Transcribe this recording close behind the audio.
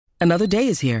Another day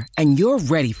is here, and you're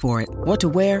ready for it. What to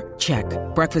wear? Check.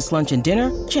 Breakfast, lunch, and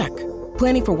dinner? Check.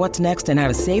 Planning for what's next and how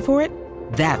to save for it?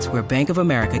 That's where Bank of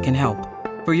America can help.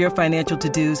 For your financial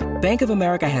to-dos, Bank of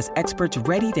America has experts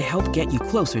ready to help get you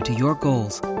closer to your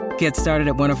goals. Get started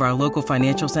at one of our local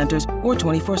financial centers or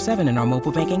 24/7 in our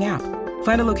mobile banking app.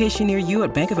 Find a location near you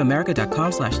at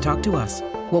bankofamerica.com/talktous.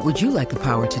 What would you like the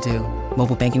power to do?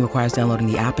 Mobile banking requires downloading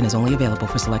the app and is only available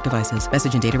for select devices.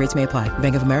 Message and data rates may apply.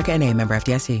 Bank of America N.A., member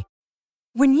FDIC.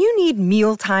 When you need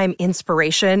mealtime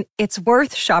inspiration, it's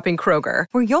worth shopping Kroger,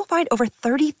 where you'll find over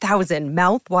 30,000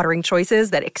 mouth-watering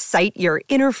choices that excite your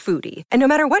inner foodie. And no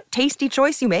matter what tasty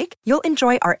choice you make, you'll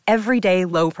enjoy our everyday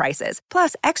low prices,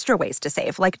 plus extra ways to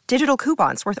save, like digital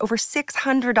coupons worth over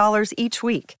 $600 each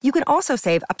week. You can also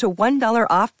save up to $1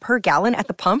 off per gallon at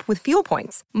the pump with fuel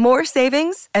points. More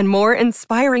savings and more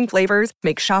inspiring flavors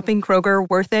make shopping Kroger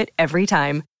worth it every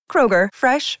time. Kroger,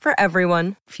 fresh for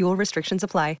everyone. Fuel restrictions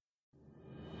apply.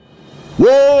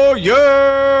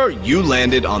 Warrior! You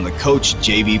landed on the Coach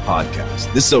JV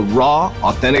podcast. This is a raw,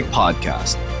 authentic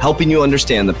podcast helping you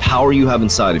understand the power you have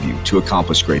inside of you to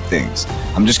accomplish great things.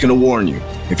 I'm just going to warn you,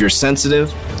 if you're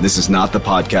sensitive, this is not the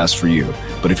podcast for you.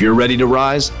 But if you're ready to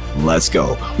rise, let's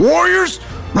go. Warriors,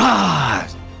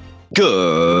 rise!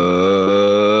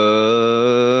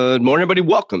 Good morning, everybody.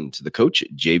 Welcome to the Coach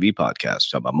JV podcast,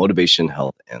 talking about motivation,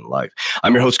 health, and life.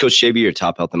 I'm your host, Coach JV, your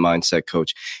top health and mindset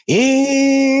coach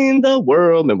in the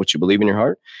world. And what you believe in your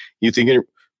heart, you think in your,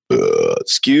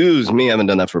 excuse me, I haven't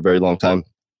done that for a very long time.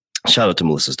 Shout out to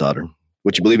Melissa's daughter.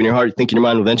 What you believe in your heart, you think in your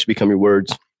mind will eventually become your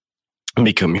words and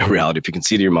become your reality. If you can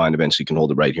see to your mind, eventually you can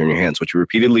hold it right here in your hands. What you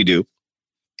repeatedly do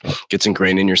gets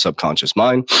ingrained in your subconscious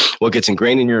mind. What gets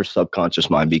ingrained in your subconscious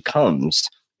mind becomes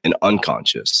an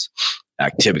unconscious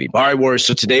activity. All right, Warriors.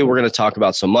 So today we're going to talk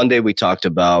about, Monday we talked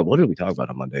about, what did we talk about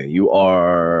on Monday? You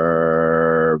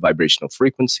are vibrational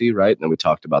frequency, right? And then we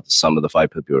talked about the sum of the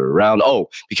 5 people you're around. Oh,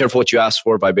 be careful what you ask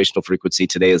for. Vibrational frequency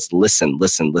today is listen.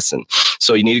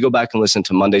 So you need to go back and listen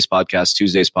to Monday's podcast,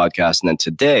 Tuesday's podcast, and then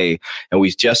today. And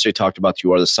we yesterday talked about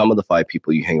you are the sum of the 5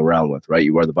 people you hang around with, right?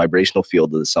 You are the vibrational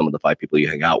field of the sum of the 5 people you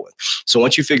hang out with. So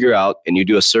once you figure out and you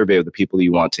do a survey of the people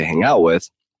you want to hang out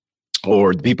with,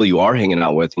 or the people you are hanging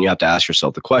out with, and you have to ask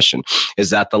yourself the question, is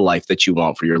that the life that you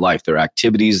want for your life? Their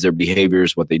activities, their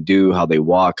behaviors, what they do, how they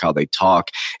walk, how they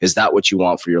talk, is that what you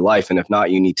want for your life? And if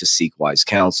not, you need to seek wise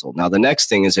counsel. Now, the next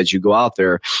thing is as you go out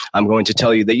there, I'm going to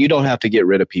tell you that you don't have to get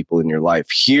rid of people in your life.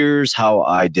 Here's how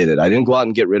I did it. I didn't go out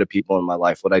and get rid of people in my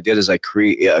life. What I did is I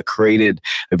created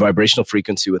a vibrational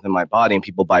frequency within my body, and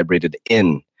people vibrated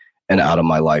in and out of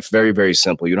my life. Very, very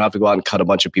simple. You don't have to go out and cut a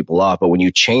bunch of people off, but when you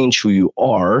change who you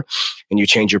are and you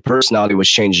change your personality,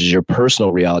 which changes your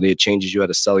personal reality, it changes you at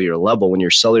a cellular level. When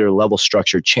your cellular level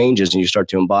structure changes and you start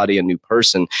to embody a new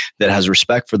person that has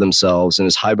respect for themselves and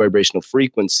is high vibrational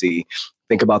frequency,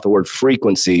 think about the word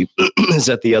frequency, is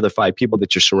that the other 5 people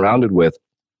that you're surrounded with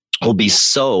will be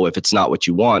so, if it's not what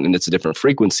you want and it's a different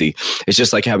frequency, it's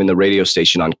just like having the radio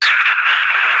station on.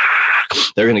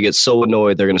 They're going to get so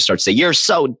annoyed. They're going to start to say, you're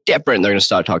so different. They're going to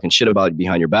start talking shit about you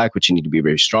behind your back, which you need to be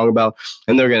very strong about.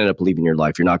 And they're going to end up leaving your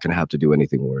life. You're not going to have to do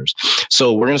anything worse.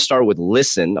 So we're going to start with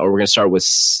listen, or we're going to start with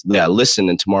listen.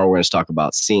 And tomorrow we're going to talk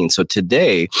about seeing. So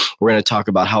today we're going to talk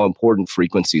about how important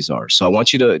frequencies are. So I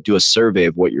want you to do a survey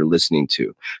of what you're listening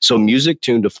to. So music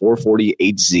tuned to 440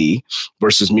 Hz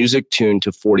versus music tuned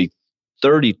to 32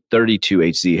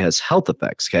 Hz has health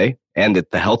effects, okay? And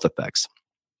the health effects.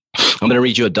 I'm going to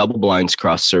read you a double-blind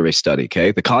cross-survey study,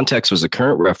 okay? The context was the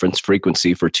current reference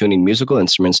frequency for tuning musical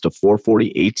instruments to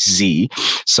 440 Hz.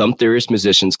 Some theorist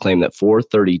musicians claim that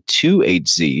 432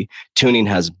 Hz tuning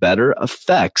has better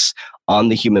effects on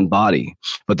the human body,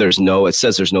 but it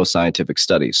says there's no scientific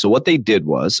study. So what they did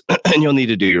was, and you'll need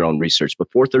to do your own research, but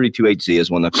 432 Hz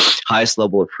is one of the highest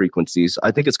level of frequencies.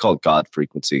 I think it's called God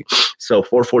frequency. So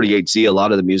 440 Hz, a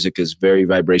lot of the music is very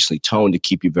vibrationally toned to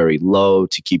keep you very low,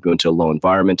 to keep you into a low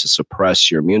environment, to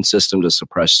suppress your immune system,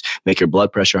 make your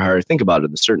blood pressure higher. Think about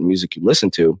it. The certain music you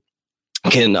listen to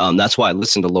that's why I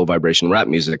listen to low vibration rap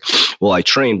music. Well, I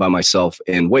train by myself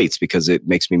in weights because it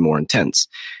makes me more intense.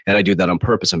 And I do that on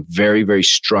purpose. I'm very, very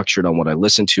structured on what I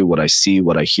listen to, what I see,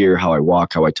 what I hear, how I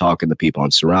walk, how I talk, and the people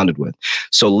I'm surrounded with.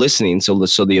 So listening. So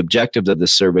the objective of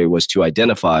this survey was to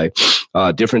identify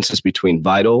differences between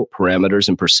vital parameters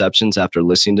and perceptions after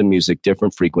listening to music,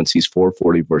 different frequencies,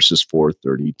 440 versus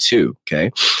 432.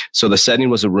 Okay. So the setting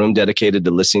was a room dedicated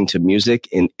to listening to music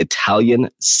in Italian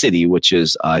City, which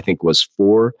is, I think was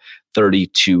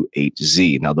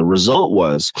 432.8Z. Now, the result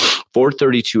was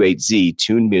 432.8Z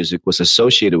tuned music was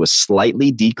associated with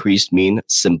slightly decreased mean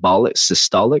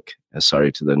systolic,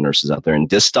 sorry to the nurses out there, and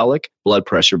diastolic blood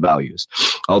pressure values.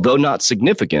 Although not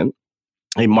significant,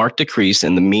 a marked decrease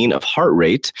in the mean of heart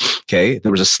rate. Okay.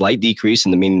 There was a slight decrease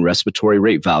in the mean respiratory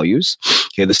rate values.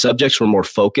 Okay. The subjects were more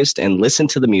focused and listened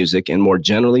to the music and more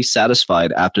generally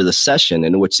satisfied after the session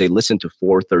in which they listened to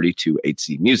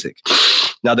 432.8Z music.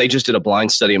 Now, they just did a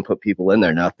blind study and put people in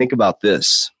there. Now, think about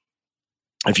this.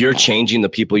 If you're changing the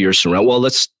people you're surrounded, well,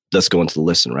 let's go into the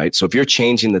listen, right? So if you're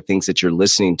changing the things that you're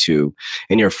listening to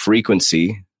and your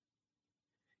frequency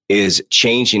is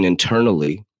changing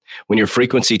internally, when your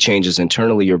frequency changes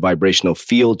internally, your vibrational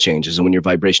field changes. And when your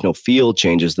vibrational field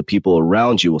changes, the people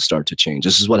around you will start to change.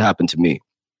 This is what happened to me.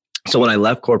 So when I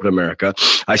left corporate America,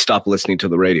 I stopped listening to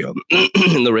the radio.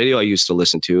 And the radio I used to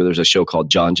listen to, there's a show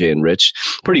called John Jay and Rich.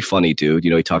 Pretty funny dude.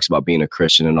 You know, he talks about being a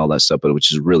Christian and all that stuff, but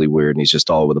which is really weird. And he's just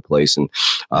all over the place. And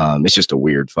it's just a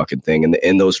weird fucking thing. And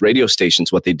in those radio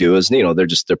stations, what they do is, you know, they're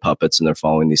puppets and they're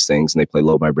following these things and they play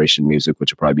low vibration music,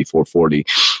 which would probably be 440.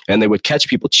 And they would catch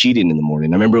people cheating in the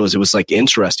morning. I remember it was like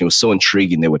interesting. It was so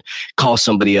intriguing. They would call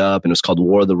somebody up and it was called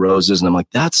War of the Roses. And I'm like,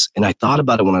 and I thought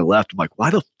about it when I left. I'm like, why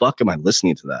the fuck am I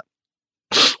listening to that?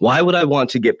 Why would I want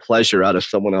to get pleasure out of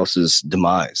someone else's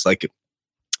demise? Like, it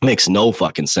makes no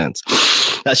fucking sense.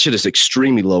 That shit is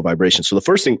extremely low vibration. So the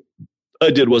first thing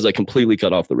I did was I completely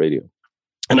cut off the radio.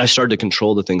 And I started to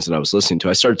control the things that I was listening to.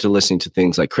 I started to listen to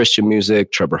things like Christian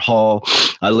music, Trevor Hall.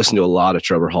 I listened to a lot of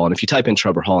Trevor Hall. And if you type in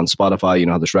Trevor Hall on Spotify, you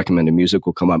know how this recommended music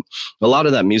will come up. A lot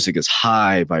of that music is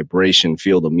high vibration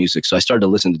field of music. So I started to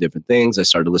listen to different things. I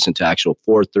started to listen to actual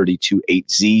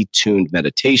 432.8Z tuned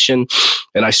meditation.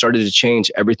 And I started to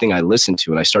change everything I listened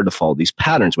to. And I started to follow these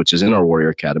patterns, which is in our Warrior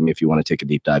Academy, if you want to take a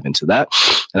deep dive into that.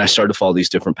 And I started to follow these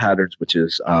different patterns, which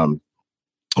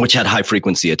had high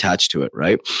frequency attached to it,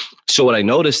 right? So what I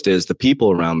noticed is the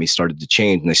people around me started to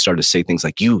change and they started to say things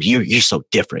like, you're so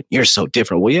different. You're so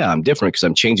different. Well, yeah, I'm different because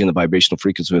I'm changing the vibrational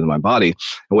frequency within my body.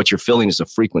 And what you're feeling is a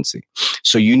frequency.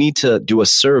 So you need to do a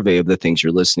survey of the things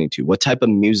you're listening to. What type of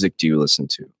music do you listen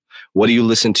to? What do you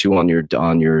listen to on your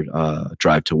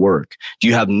drive to work? Do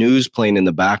you have news playing in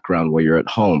the background while you're at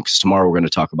home? Because tomorrow we're going to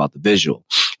talk about the visual.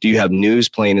 Do you have news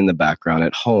playing in the background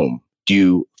at home? Do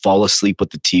you fall asleep with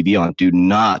the TV on? Do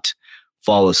not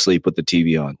fall asleep with the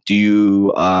TV on. Do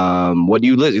you, what do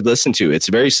you listen to? It's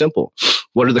very simple.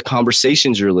 What are the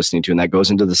conversations you're listening to? And that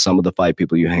goes into the sum of the 5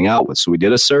 people you hang out with. So we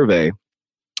did a survey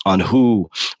on who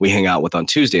we hang out with on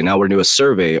Tuesday. Now we're doing a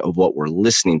survey of what we're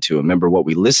listening to. Remember, what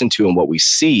we listen to and what we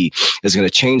see is going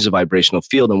to change the vibrational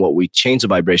field. And what we change the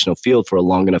vibrational field for a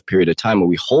long enough period of time, when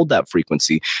we hold that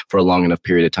frequency for a long enough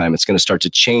period of time, it's going to start to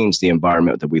change the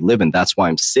environment that we live in. That's why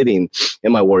I'm sitting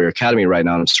in my Warrior Academy right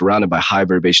now. And I'm surrounded by high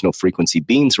vibrational frequency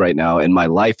beings right now. And my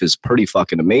life is pretty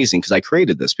fucking amazing because I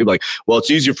created this. People are like, well, it's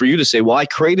easier for you to say, well, I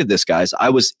created this, guys. I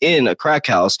was in a crack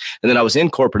house and then I was in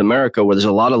corporate America where there's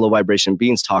a lot of low vibration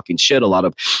beings talking shit, a lot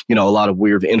of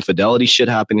weird infidelity shit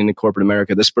happening in corporate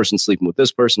America. This person sleeping with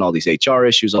this person, all these HR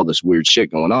issues, all this weird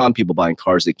shit going on, people buying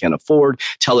cars they can't afford,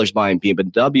 tellers buying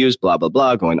BMWs, blah, blah,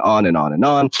 blah, going on and on and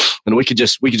on. And we could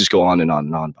just go on and on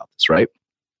and on about this, right?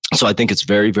 So I think it's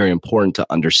very, very important to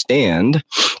understand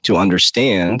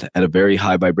at a very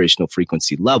high vibrational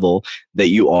frequency level that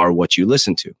you are what you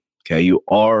listen to. Okay. You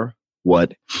are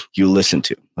what you listen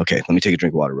to. Okay. Let me take a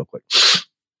drink of water real quick.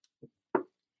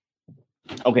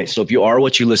 Okay, so if you are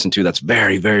what you listen to, that's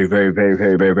very, very, very, very,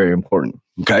 very, very, very important.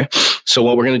 Okay, so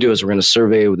what we're going to do is we're going to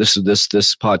survey this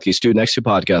podcast. Dude, next 2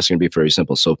 podcasts are going to be very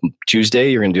simple. So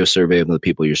Tuesday, you're going to do a survey of the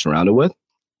people you're surrounded with.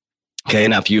 Okay,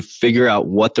 and after you figure out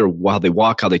how they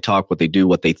walk, how they talk, what they do,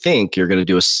 what they think, you're going to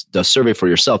do a survey for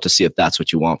yourself to see if that's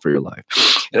what you want for your life.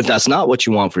 And if that's not what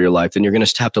you want for your life, then you're going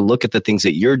to have to look at the things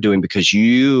that you're doing because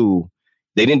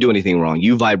they didn't do anything wrong.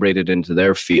 You vibrated into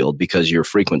their field because of your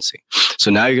frequency. So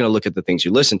now you're going to look at the things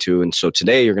you listen to. And so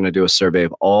today you're going to do a survey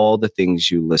of all the things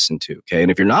you listen to. Okay.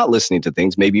 And if you're not listening to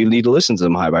things, maybe you need to listen to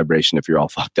them high vibration if you're all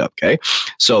fucked up. Okay.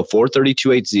 So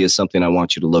 432.8Z is something I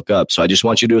want you to look up. So I just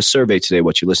want you to do a survey today,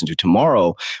 what you listen to.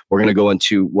 Tomorrow, we're going to go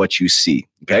into what you see.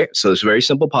 Okay. So it's a very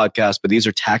simple podcast, but these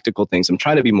are tactical things. I'm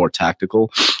trying to be more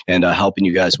tactical and helping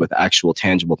you guys with actual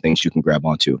tangible things you can grab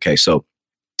onto. Okay. So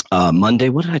Monday,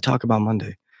 what did I talk about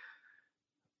Monday?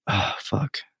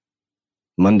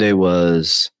 Monday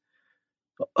was,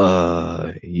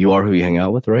 you are who you hang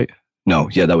out with, right? No,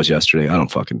 yeah, that was yesterday. I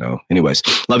don't fucking know. Anyways,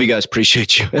 love you guys.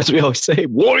 Appreciate you. As we always say,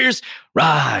 Warriors,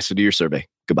 rise. So do your survey.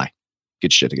 Goodbye.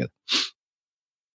 Get your shit together.